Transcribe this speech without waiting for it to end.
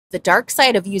The Dark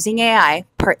Side of Using AI,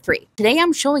 Part 3. Today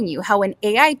I'm showing you how an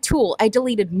AI tool I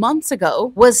deleted months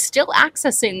ago was still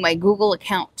accessing my Google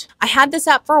account. I had this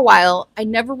app for a while, I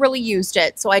never really used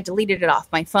it, so I deleted it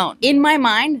off my phone. In my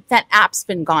mind, that app's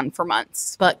been gone for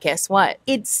months. But guess what?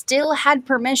 It still had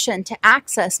permission to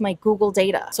access my Google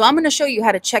data. So I'm going to show you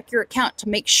how to check your account to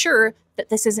make sure that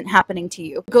this isn't happening to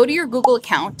you. Go to your Google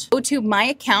account, go to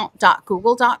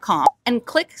myaccount.google.com and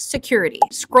click Security.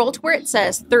 Scroll to where it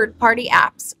says Third-Party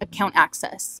Apps Account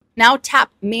Access. Now tap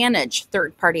Manage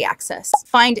Third-Party Access.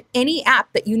 Find any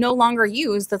app that you no longer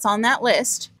use that's on that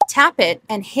list, tap it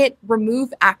and hit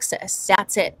Remove Access.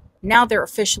 That's it. Now they're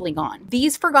officially gone.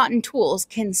 These forgotten tools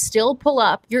can still pull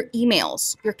up your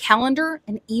emails, your calendar,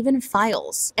 and even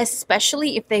files,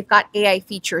 especially if they've got AI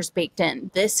features baked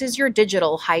in. This is your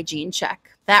digital hygiene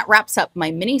check. That wraps up my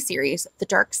mini series, The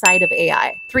Dark Side of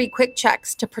AI. 3 quick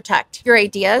checks to protect your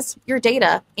ideas, your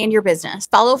data, and your business.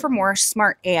 Follow for more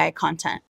smart AI content.